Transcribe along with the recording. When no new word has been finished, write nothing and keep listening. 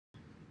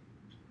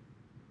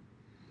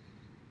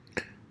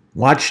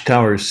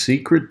Watchtower's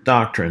Secret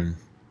Doctrine,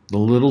 The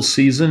Little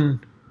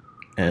Season,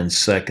 and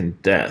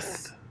Second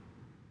Death.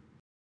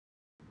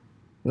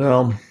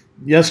 Well,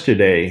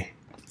 yesterday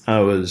I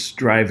was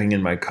driving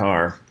in my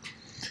car,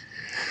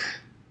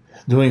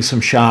 doing some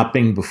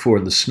shopping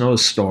before the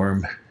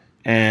snowstorm,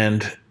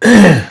 and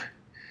a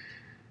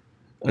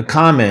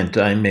comment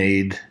I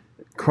made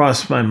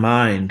crossed my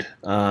mind.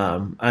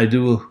 I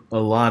do a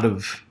lot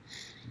of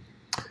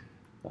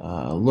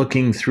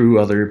looking through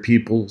other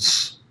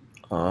people's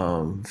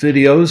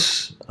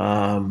videos,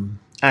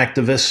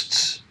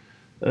 activists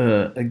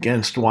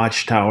against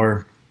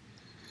Watchtower,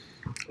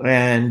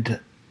 and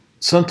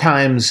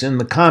sometimes in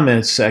the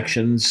comments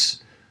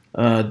sections,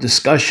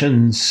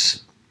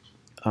 discussions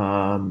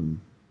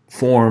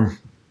form,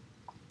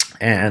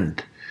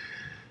 and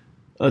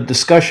a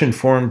discussion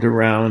formed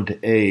around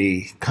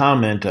a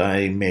comment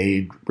I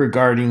made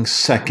regarding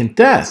second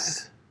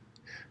death.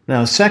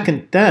 Now,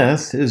 second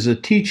death is a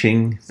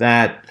teaching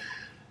that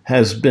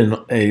has been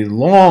a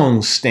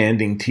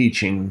long-standing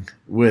teaching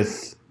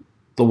with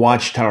the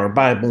Watchtower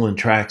Bible and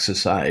Tract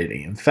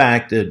Society. In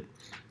fact, it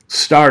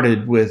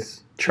started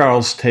with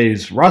Charles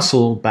Taze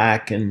Russell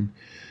back in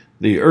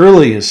the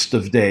earliest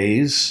of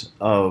days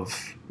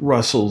of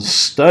Russell's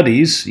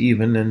studies,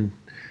 even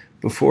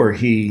before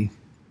he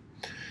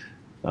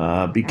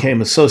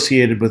became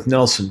associated with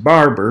Nelson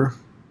Barber,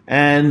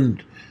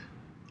 and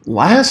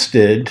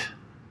lasted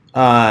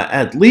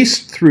at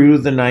least through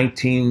the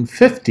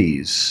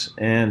 1950s.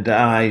 And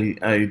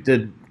I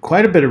did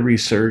quite a bit of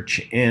research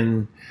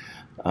in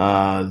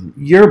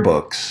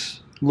yearbooks,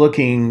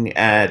 looking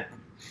at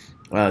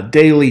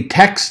daily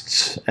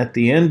texts at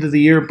the end of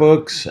the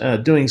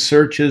yearbooks, doing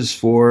searches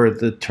for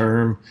the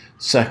term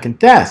second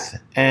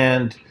death.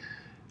 And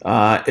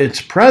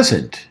it's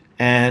present.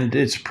 And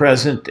it's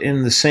present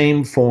in the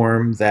same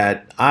form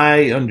that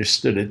I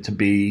understood it to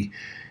be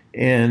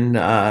in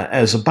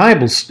as a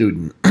Bible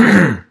student.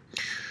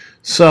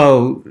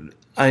 So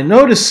I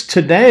noticed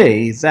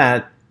today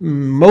that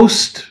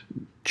most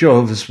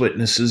Jehovah's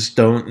Witnesses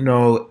don't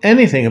know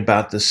anything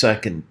about the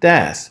second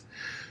death.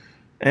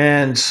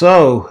 And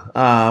so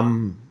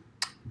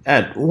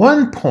at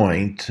one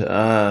point,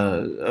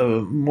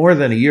 more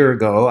than a year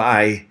ago,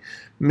 I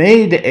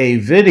made a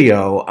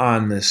video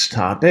on this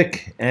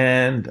topic,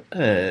 and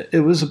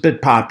it was a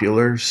bit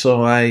popular,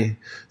 so I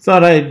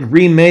thought I'd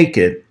remake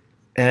it.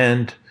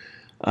 And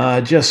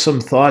just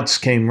some thoughts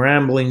came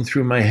rambling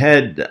through my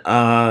head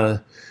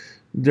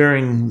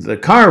during the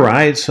car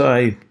ride, so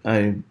I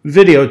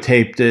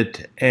videotaped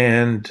it.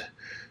 And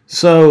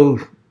so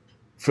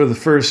for the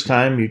first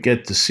time, you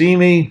get to see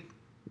me,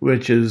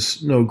 which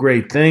is no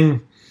great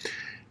thing.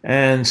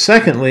 And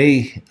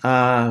secondly,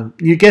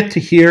 you get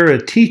to hear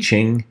a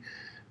teaching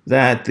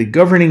that the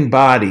governing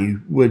body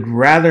would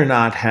rather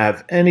not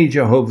have any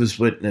Jehovah's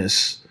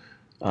Witness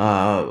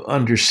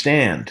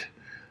understand.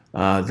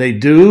 They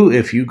do,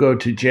 if you go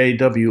to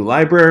JW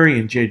Library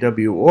and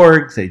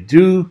JW.org, they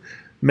do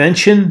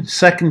mention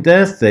second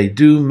death. They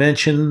do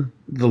mention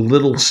the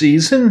little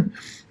season.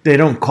 They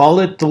don't call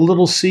it the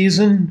little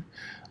season,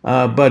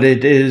 but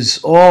it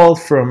is all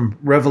from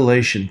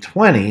Revelation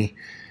 20,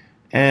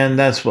 and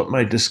that's what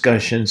my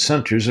discussion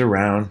centers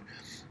around.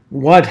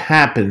 What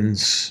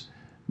happens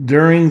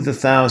during the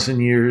 1,000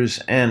 years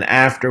and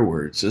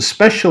afterwards,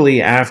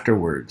 especially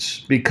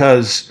afterwards,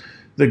 because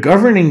the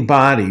governing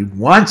body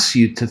wants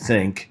you to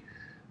think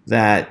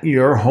that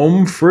you're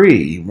home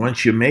free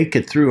once you make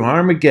it through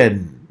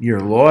Armageddon. You're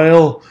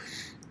loyal,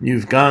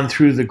 you've gone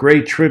through the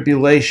Great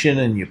Tribulation,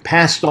 and you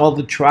passed all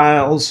the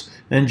trials,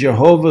 and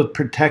Jehovah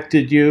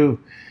protected you,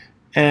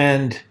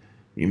 and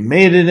you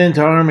made it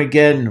into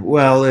Armageddon.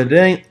 Well, it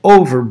ain't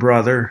over,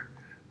 brother,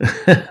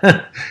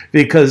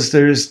 because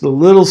there's the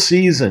little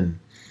season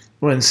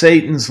when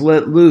Satan's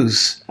let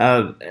loose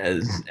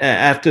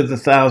after the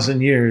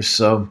 1,000 years.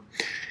 So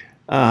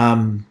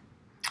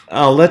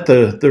I'll let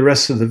the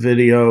rest of the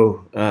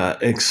video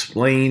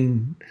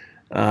explain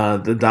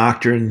the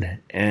doctrine.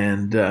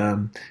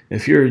 And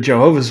if you're a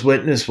Jehovah's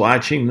Witness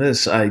watching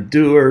this, I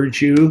do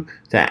urge you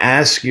to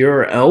ask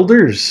your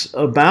elders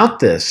about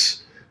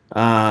this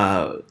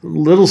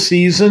little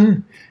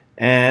season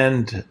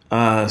and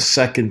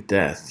second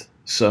death.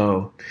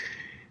 So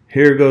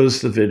here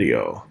goes the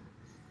video.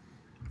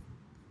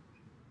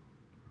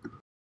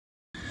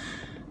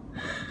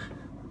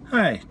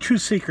 Hi,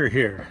 Truth Seeker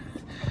here,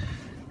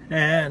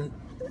 and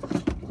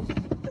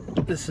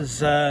this is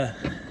the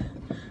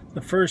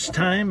first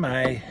time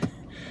I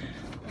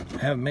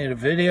have made a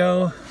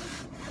video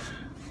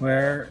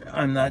where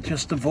I'm not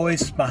just a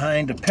voice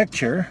behind a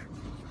picture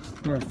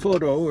or a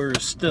photo or a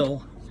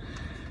still,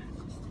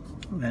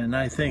 and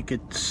I think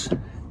it's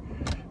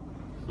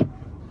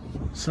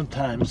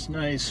sometimes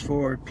nice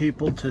for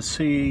people to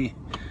see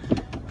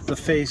the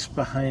face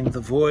behind the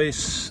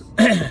voice.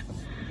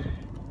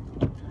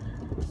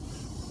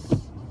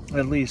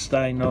 At least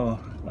I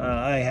know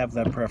I have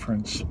that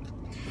preference.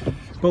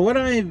 But what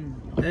I'm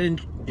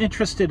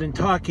interested in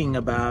talking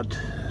about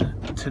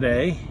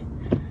today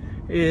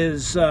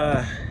is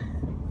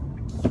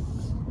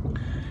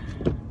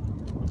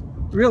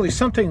really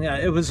something,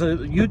 it was a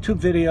YouTube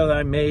video that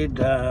I made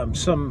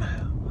some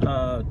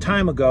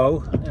time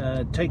ago,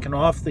 taken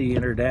off the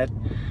internet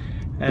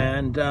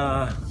and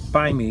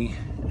by me,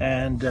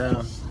 and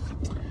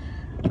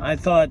I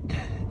thought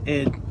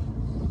it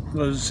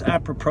was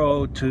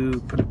apropos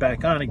to put it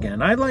back on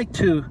again. I like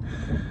to,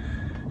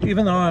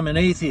 even though I'm an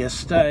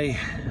atheist, I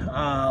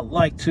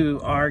like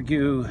to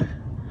argue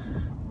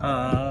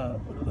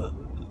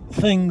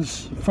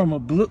things from a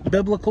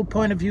biblical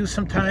point of view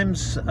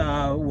sometimes,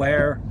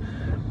 where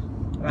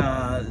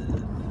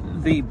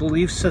the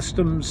belief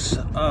systems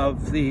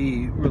of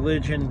the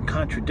religion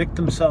contradict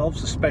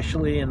themselves,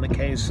 especially in the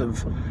case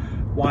of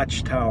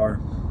Watchtower.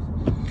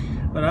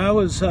 When I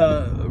was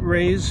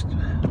raised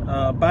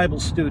a Bible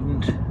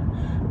student,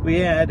 we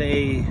had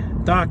a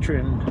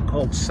doctrine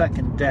called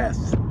second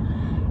death.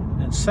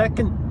 And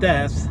second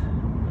death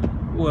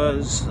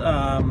was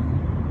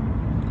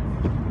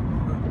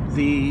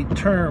the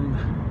term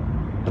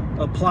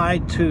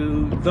applied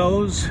to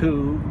those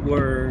who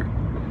were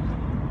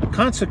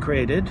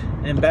consecrated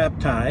and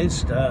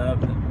baptized.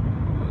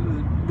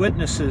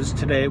 Witnesses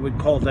today would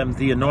call them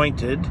the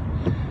anointed,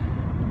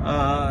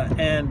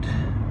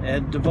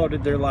 and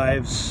devoted their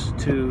lives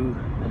to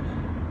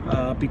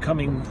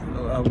becoming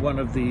one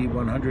of the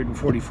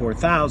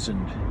 144,000.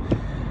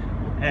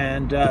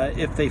 And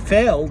if they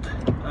failed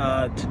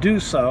to do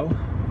so,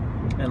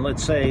 and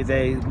let's say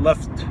they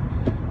left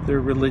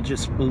their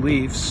religious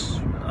beliefs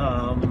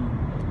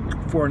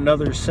for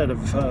another set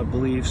of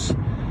beliefs,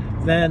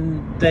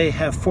 then they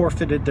have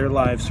forfeited their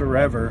lives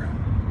forever,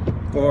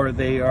 or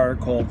they are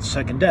called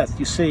second death.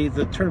 You see,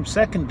 the term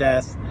second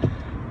death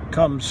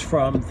comes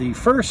from the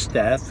first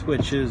death,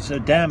 which is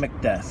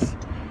Adamic death,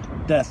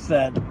 death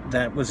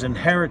that was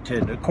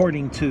inherited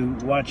according to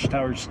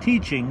Watchtower's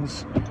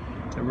teachings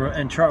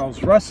and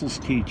Charles Russell's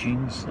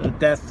teachings, a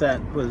death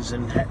that was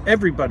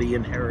everybody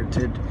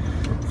inherited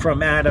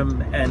from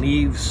Adam and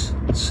Eve's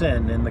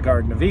sin in the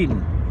Garden of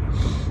Eden.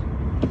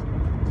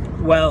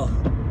 Well,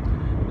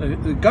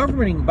 the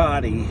governing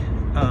body,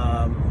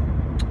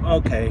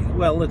 okay,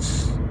 well,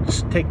 let's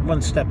just take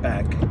one step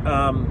back.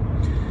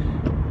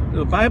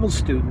 The Bible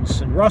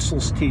students and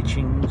Russell's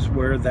teachings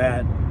were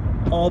that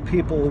all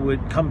people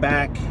would come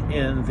back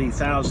in the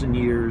 1,000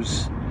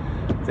 years.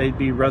 They'd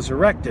be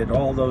resurrected,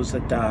 all those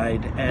that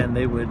died, and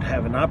they would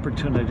have an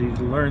opportunity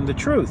to learn the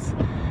truth.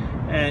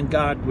 And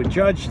God would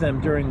judge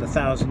them during the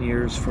 1,000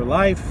 years for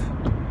life,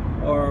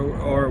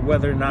 or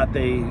whether or not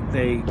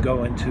they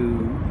go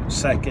into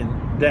second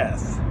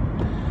death.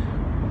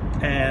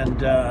 And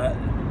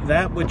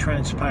that would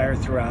transpire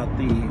throughout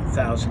the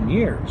 1,000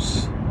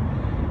 years.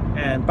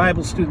 And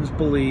Bible students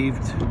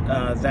believed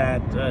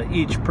that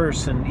each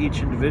person,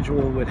 each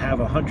individual would have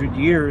 100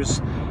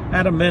 years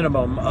at a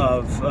minimum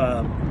of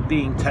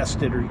being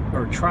tested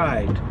or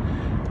tried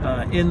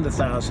in the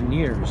 1,000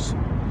 years.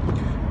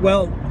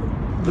 Well,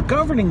 the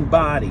governing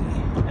body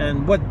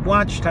and what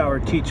Watchtower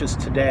teaches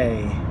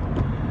today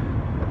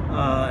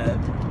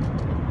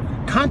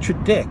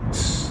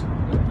contradicts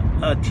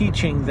a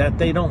teaching that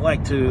they don't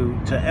like to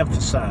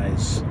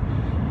emphasize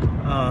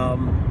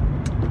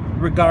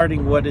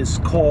regarding what is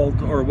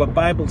called, or what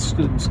Bible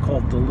students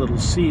called, the little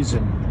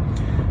season.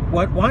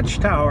 What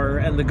Watchtower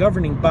and the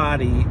governing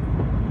body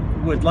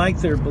would like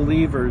their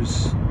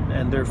believers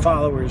and their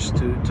followers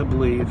to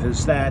believe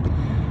is that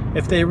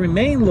if they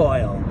remain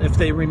loyal, if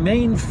they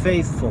remain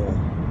faithful,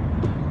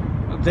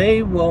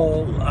 they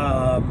will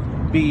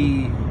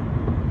be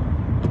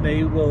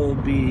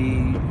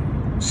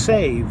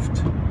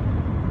saved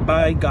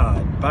by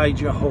God, by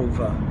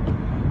Jehovah,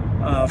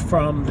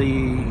 from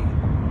the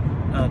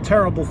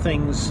terrible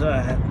things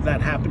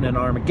that happen in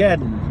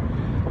Armageddon.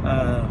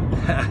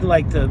 I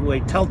like the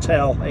way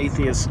Telltale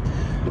Atheist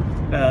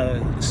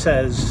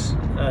says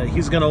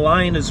he's going to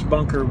lie in his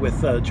bunker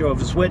with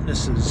Jehovah's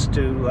Witnesses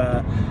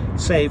to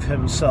save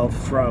himself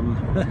from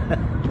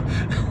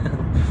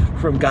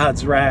from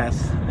God's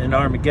wrath in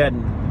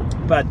Armageddon.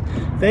 But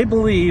they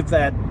believe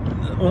that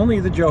only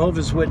the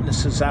Jehovah's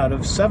Witnesses out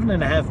of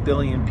 7.5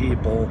 billion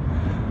people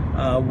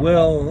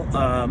will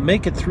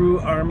make it through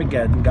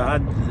Armageddon,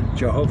 God,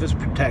 Jehovah's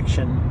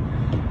protection,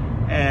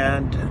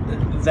 and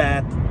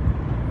that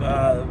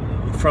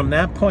from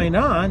that point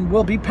on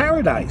will be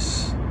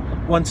paradise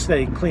once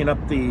they clean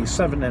up the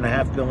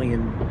 7.5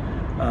 billion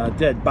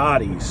dead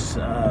bodies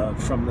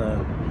from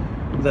the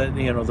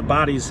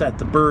bodies that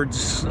the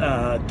birds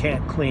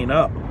can't clean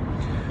up.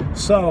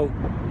 So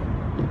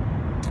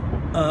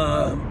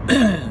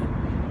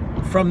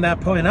from that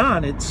point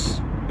on, it's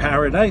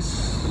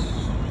paradise,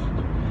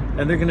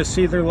 and they're going to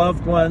see their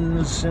loved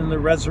ones in the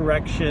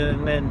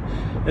resurrection, and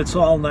it's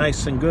all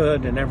nice and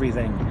good and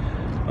everything.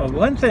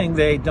 One thing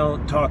they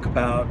don't talk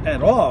about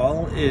at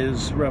all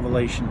is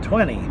Revelation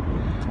 20.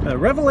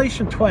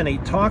 Revelation 20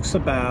 talks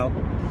about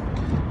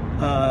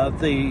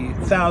the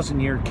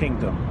 1,000-year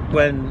kingdom,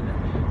 when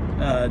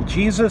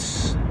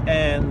Jesus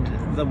and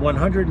the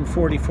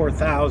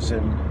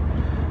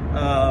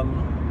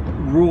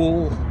 144,000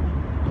 rule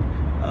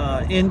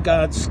in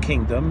God's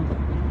kingdom,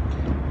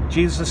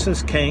 Jesus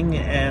is king,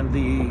 and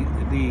the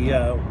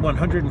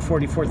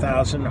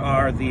 144,000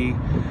 are the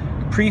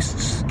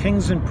priests,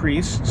 kings and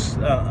priests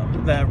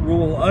that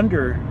rule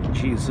under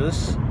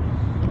Jesus,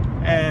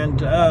 and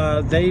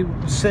they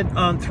sit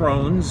on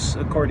thrones,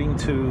 according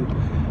to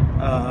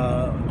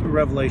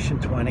Revelation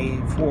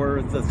 20,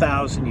 for the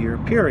 1,000-year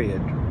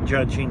period,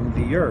 judging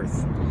the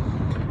earth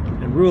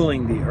and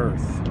ruling the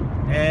earth.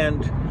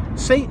 And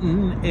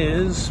Satan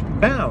is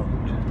bound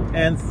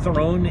and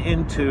thrown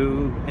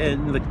into,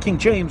 in the King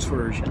James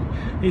Version,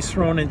 he's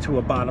thrown into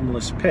a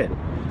bottomless pit.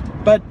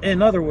 But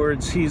in other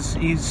words,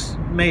 he's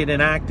made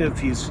inactive.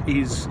 He's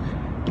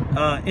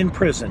in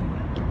prison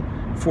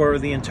for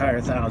the entire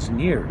 1,000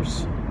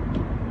 years.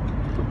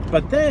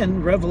 But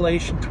then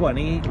Revelation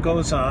 20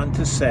 goes on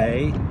to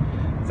say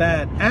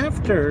that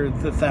after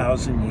the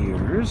 1,000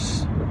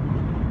 years,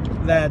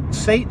 that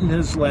Satan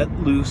is let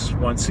loose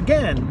once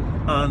again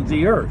on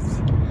the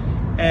earth,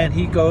 and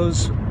he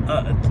goes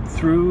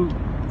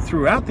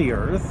throughout the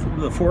earth,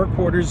 the four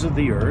quarters of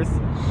the earth,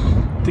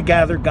 to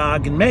gather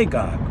Gog and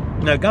Magog.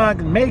 Now,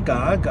 Gog and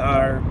Magog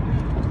are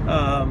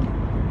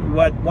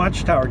what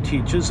Watchtower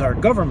teaches are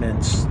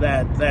governments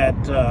that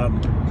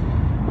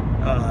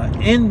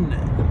in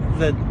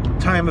the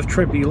time of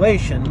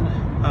tribulation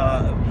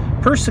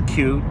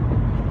persecute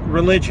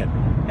religion.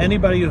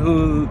 Anybody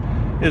who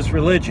is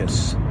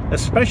religious,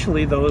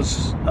 especially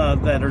those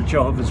that are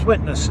Jehovah's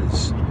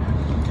Witnesses.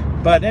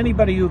 But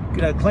anybody who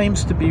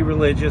claims to be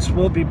religious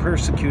will be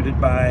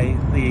persecuted by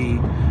the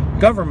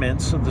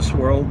governments of this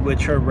world,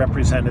 which are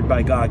represented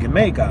by Gog and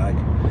Magog.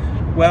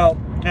 Well,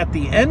 at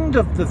the end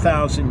of the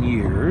 1,000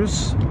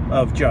 years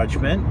of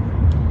judgment,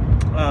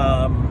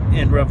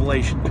 in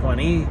Revelation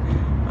 20,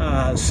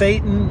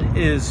 Satan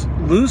is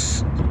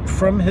loosed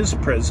from his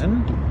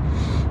prison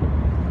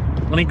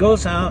when he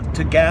goes out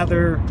to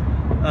gather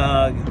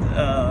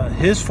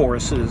his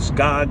forces,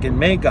 Gog and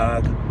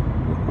Magog,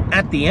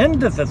 at the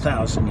end of the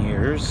 1,000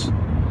 years.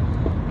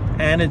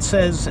 And it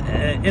says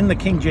in the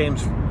King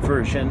James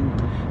Version,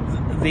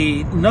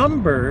 the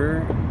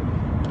number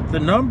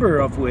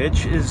of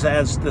which is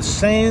as the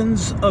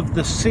sands of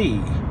the sea,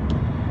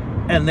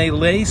 and they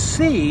lay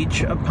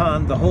siege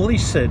upon the holy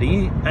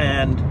city,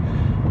 and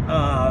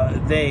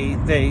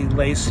they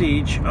lay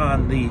siege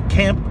on the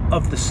camp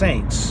of the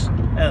saints.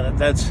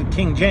 That's the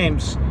King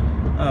James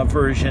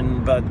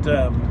version, but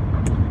the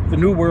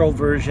New World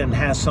Version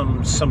has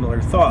some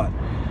similar thought.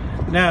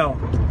 Now,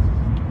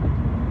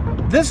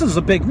 this is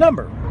a big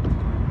number,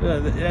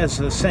 as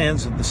the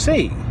sands of the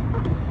sea.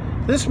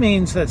 This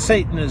means that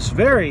Satan is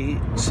very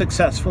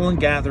successful in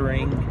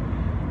gathering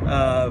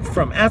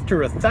from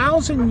after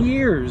 1,000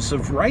 years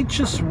of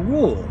righteous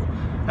rule,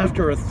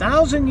 after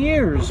 1,000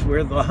 years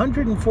where the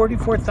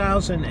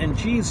 144,000 and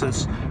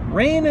Jesus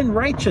reign in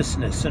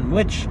righteousness, in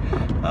which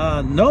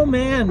no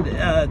man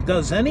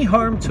does any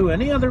harm to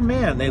any other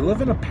man. They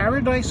live in a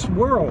paradise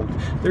world.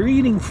 They're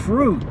eating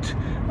fruit.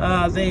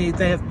 They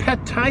have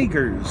pet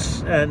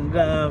tigers, and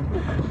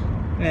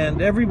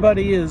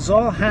everybody is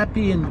all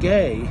happy and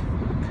gay.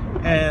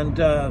 And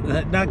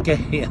not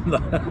gay in the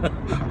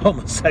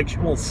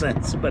homosexual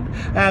sense, but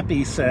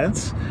happy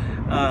sense,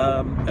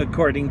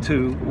 according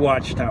to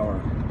Watchtower.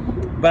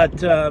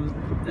 But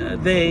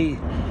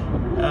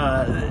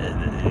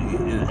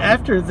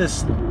after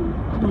this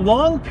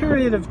long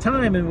period of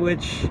time in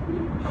which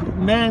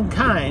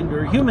mankind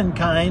or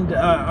humankind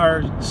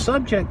are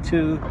subject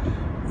to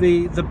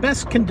the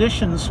best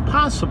conditions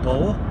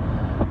possible,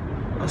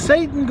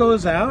 Satan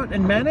goes out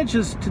and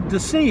manages to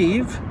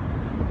deceive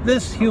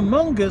this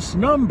humongous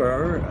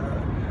number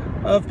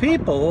of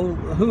people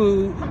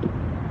who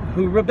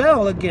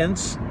rebel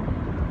against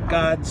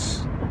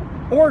God's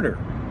order,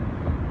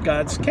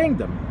 God's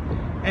kingdom,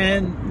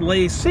 and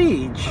lay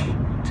siege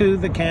to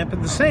the camp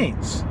of the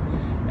saints.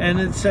 And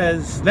it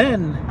says,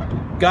 then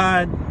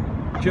God,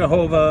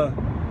 Jehovah,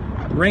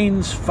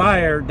 rains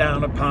fire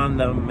down upon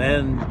them,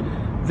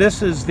 and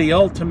this is the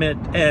ultimate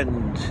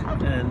end.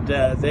 And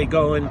they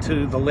go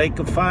into the lake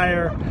of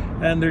fire,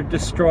 and they're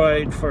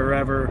destroyed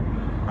forever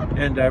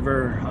and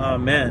ever.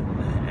 Amen.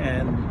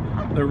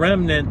 And the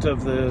remnant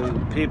of the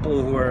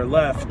people who are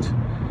left,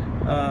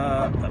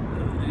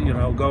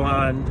 go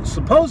on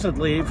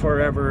supposedly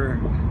forever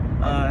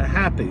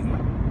happy.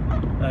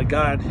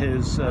 God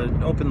has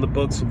opened the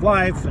books of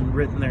life and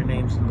written their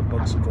names in the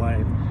books of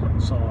life,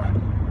 and so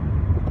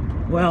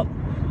on. Well,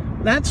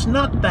 that's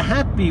not the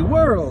happy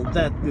world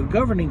that the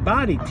governing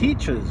body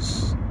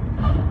teaches.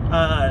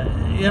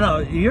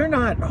 You're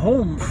not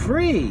home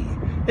free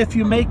if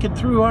you make it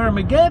through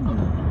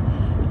Armageddon.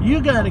 You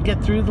got to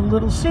get through the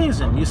little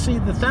season. You see,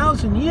 the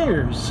 1,000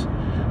 years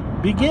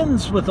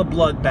begins with a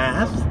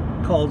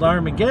bloodbath called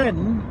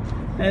Armageddon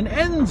and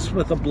ends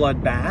with a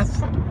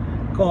bloodbath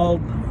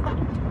called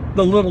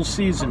the little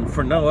season,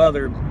 for no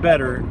other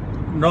better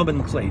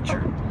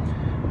nomenclature.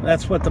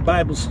 That's what the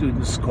Bible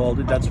students called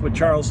it. That's what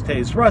Charles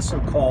Taze Russell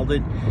called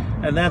it.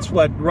 And that's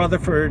what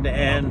Rutherford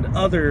and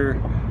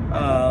other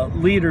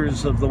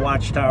leaders of the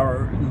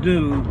Watchtower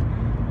knew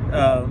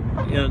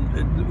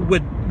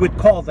would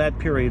call that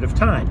period of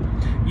time.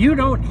 You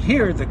don't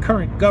hear the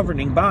current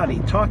governing body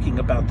talking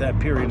about that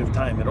period of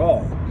time at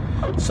all.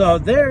 So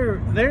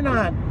they're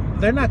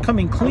not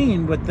coming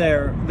clean with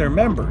their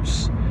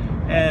members.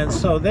 And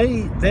so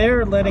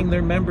they're letting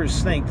their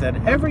members think that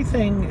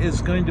everything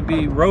is going to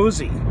be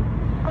rosy.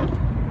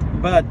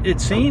 But it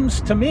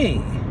seems to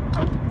me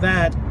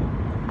that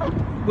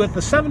with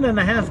the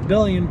 7.5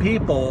 billion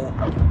people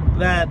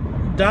that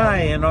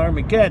die in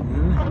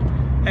Armageddon,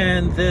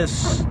 and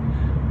this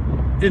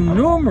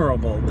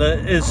innumerable,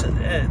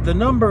 the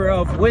number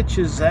of which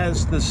is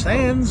as the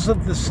sands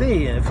of the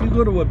sea. If you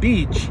go to a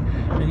beach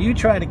and you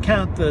try to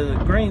count the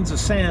grains of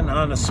sand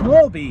on a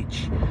small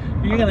beach,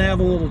 you're going to have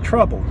a little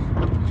trouble.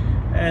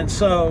 And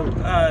so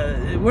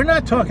we're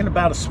not talking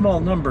about a small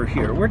number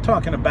here. We're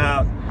talking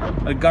about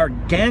a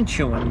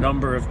gargantuan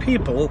number of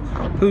people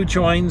who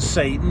join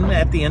Satan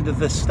at the end of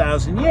this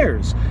 1,000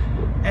 years.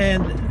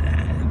 And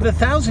the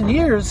 1,000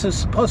 years is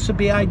supposed to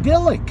be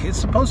idyllic. It's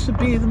supposed to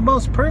be the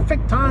most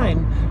perfect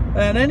time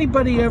that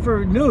anybody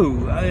ever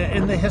knew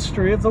in the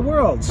history of the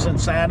world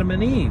since Adam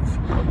and Eve.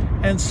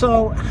 And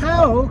so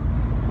how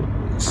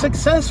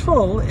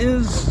successful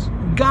is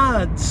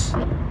God's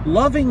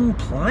loving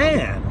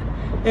plan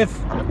if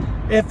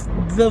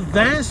the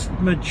vast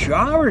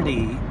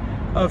majority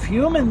of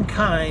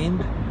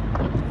humankind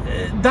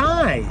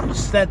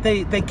dies, that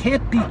they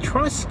can't be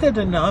trusted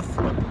enough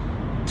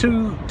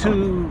to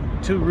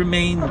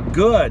remain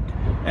good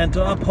and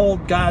to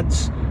uphold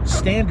God's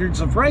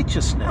standards of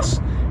righteousness?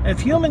 If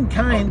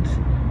humankind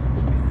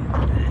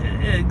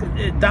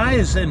it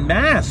dies en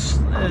masse,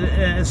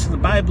 as the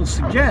Bible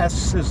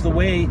suggests, is the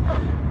way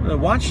the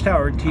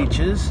Watchtower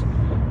teaches,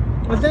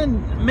 well,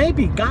 then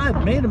maybe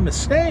God made a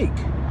mistake.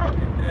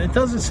 It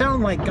doesn't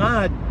sound like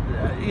God,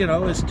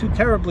 is too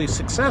terribly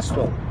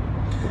successful.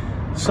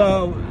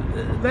 So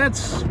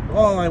that's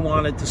all I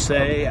wanted to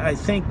say. I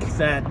think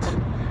that,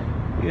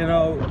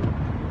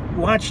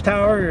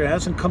 Watchtower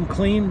hasn't come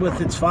clean with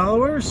its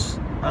followers.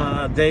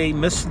 They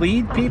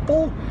mislead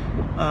people.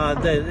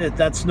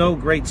 That's no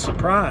great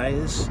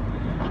surprise.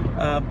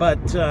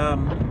 But I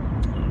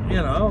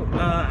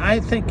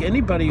think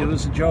anybody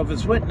who's a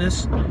Jehovah's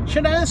Witness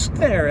should ask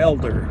their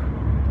elder,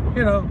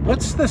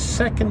 what's the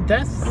second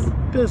death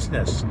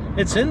business?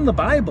 It's in the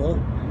Bible.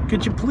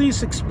 Could you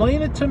please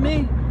explain it to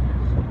me?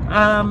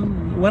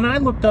 When I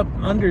looked up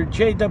under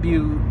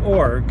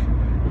JW.org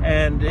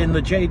and in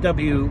the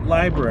JW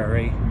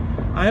library,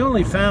 I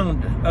only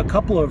found a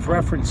couple of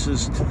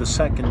references to the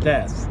second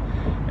death.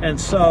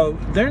 And so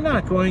they're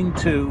not going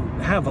to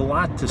have a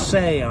lot to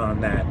say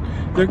on that.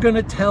 They're going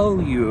to tell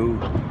you,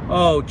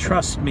 oh,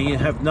 trust me, you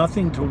have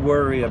nothing to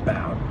worry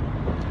about.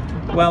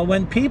 Well,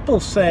 when people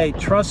say,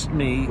 trust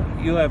me,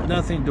 you have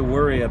nothing to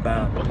worry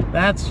about,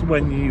 that's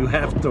when you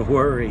have to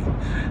worry.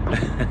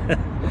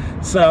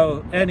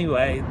 So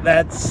anyway,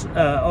 that's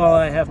all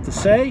I have to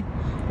say.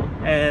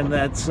 And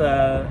that's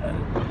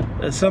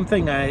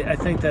something I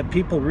think that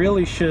people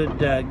really should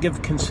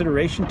give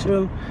consideration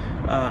to.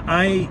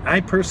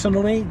 I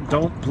personally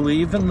don't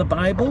believe in the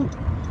Bible,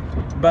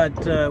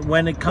 but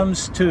when it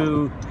comes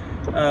to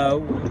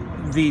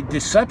the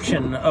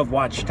deception of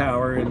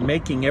Watchtower and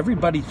making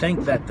everybody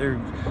think that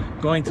they're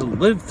going to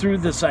live through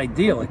this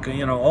idyllic,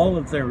 all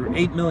of their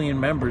 8 million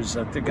members,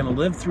 that they're going to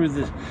live through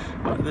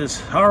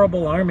this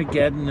horrible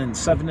Armageddon and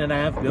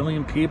 7.5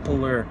 billion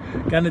people are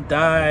going to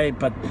die,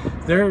 but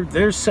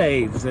they're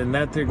saved, and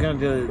that they're going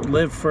to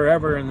live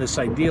forever in this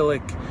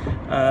idyllic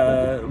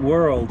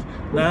world.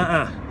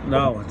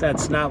 No,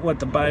 that's not what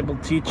the Bible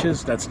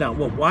teaches. That's not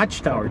what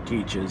Watchtower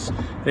teaches.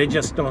 They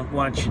just don't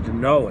want you to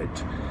know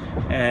it.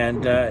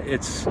 And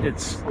it's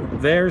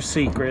their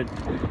secret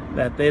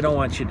that they don't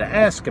want you to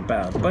ask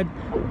about. But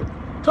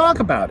talk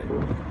about it.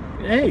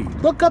 Hey,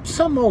 look up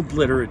some old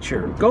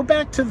literature. Go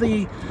back to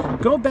the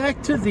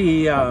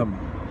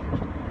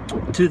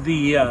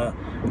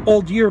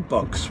old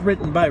yearbooks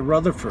written by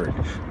Rutherford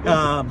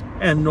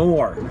and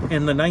Knorr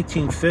in the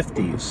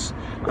 1950s.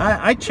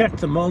 I checked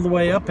them all the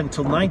way up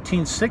until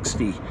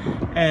 1960,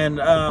 and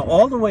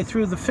all the way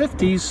through the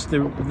 50s,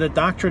 the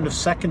doctrine of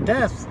second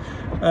death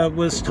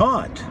was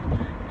taught,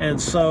 and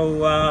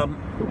so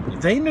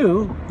they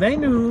knew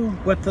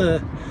what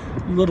the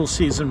little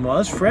season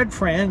was. Fred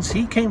Franz,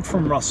 he came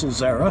from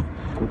Russell's era.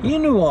 He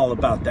knew all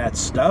about that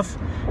stuff.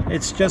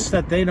 It's just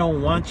that they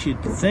don't want you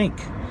to think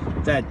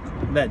that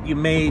you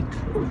may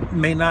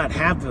not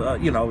have,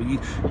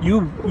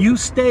 you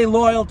stay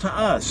loyal to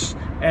us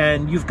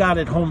and you've got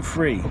it home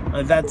free.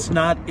 That's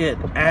not it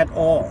at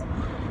all.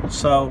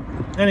 So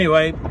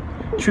anyway,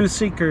 Truth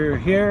Seeker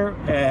here,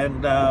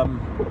 and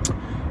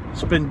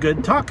it's been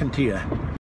good talking to you.